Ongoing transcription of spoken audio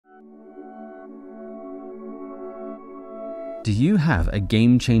Do you have a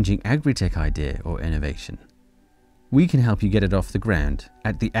game-changing agri-tech idea or innovation? We can help you get it off the ground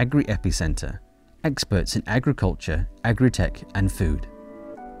at the Agri-EPI Centre, experts in agriculture, agri-tech and food.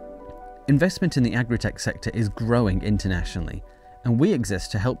 Investment in the agri-tech sector is growing internationally, and we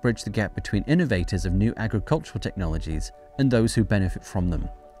exist to help bridge the gap between innovators of new agricultural technologies and those who benefit from them,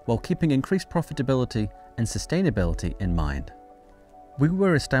 while keeping increased profitability and sustainability in mind. We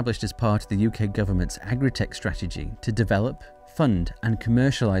were established as part of the UK government's Agri-Tech Strategy to develop, fund and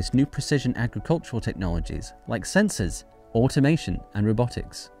commercialise new precision agricultural technologies like sensors, automation and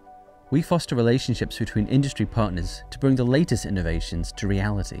robotics. We foster relationships between industry partners to bring the latest innovations to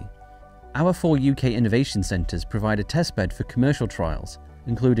reality. Our 4 UK innovation centres provide a testbed for commercial trials,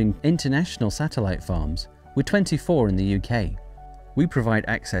 including international satellite farms, with 24 in the UK. We provide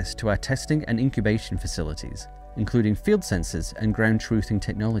access to our testing and incubation facilities, including field sensors and ground truthing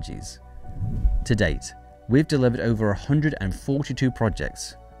technologies. To date, we've delivered over 142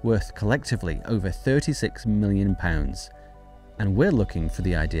 projects worth collectively over £36 million, and we're looking for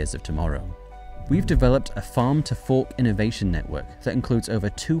the ideas of tomorrow. We've developed a farm-to-fork innovation network that includes over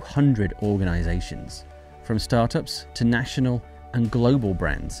 200 organisations, from startups to national and global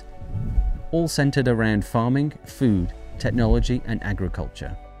brands, all centred around farming, food, technology and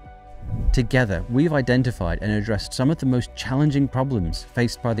agriculture. Together, we've identified and addressed some of the most challenging problems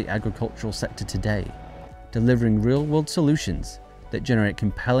faced by the agricultural sector today, delivering real-world solutions that generate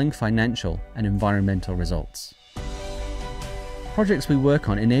compelling financial and environmental results. Projects we work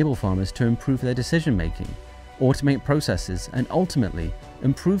on enable farmers to improve their decision-making, automate processes, and ultimately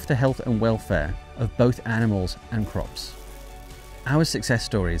improve the health and welfare of both animals and crops. Our success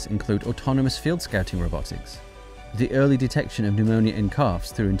stories include autonomous field scouting robotics, the early detection of pneumonia in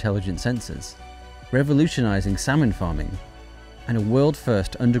calves through intelligent sensors, revolutionising salmon farming, and a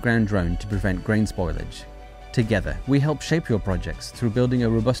world-first underground drone to prevent grain spoilage. Together, we help shape your projects through building a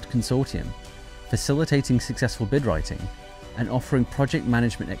robust consortium, facilitating successful bid writing, and offering project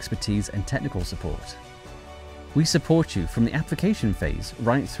management expertise and technical support. We support you from the application phase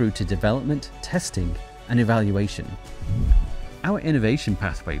right through to development, testing, and evaluation. Our innovation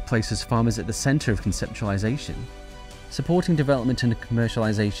pathway places farmers at the centre of conceptualisation, supporting development and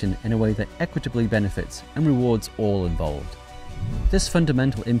commercialisation in a way that equitably benefits and rewards all involved. This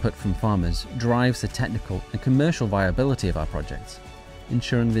fundamental input from farmers drives the technical and commercial viability of our projects,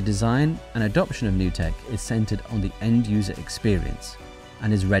 ensuring the design and adoption of new tech is centred on the end-user experience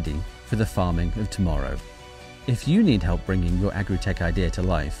and is ready for the farming of tomorrow. If you need help bringing your agri-tech idea to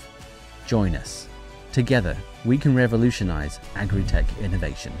life, join us. Together, we can revolutionise agri-tech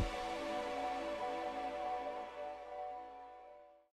innovation.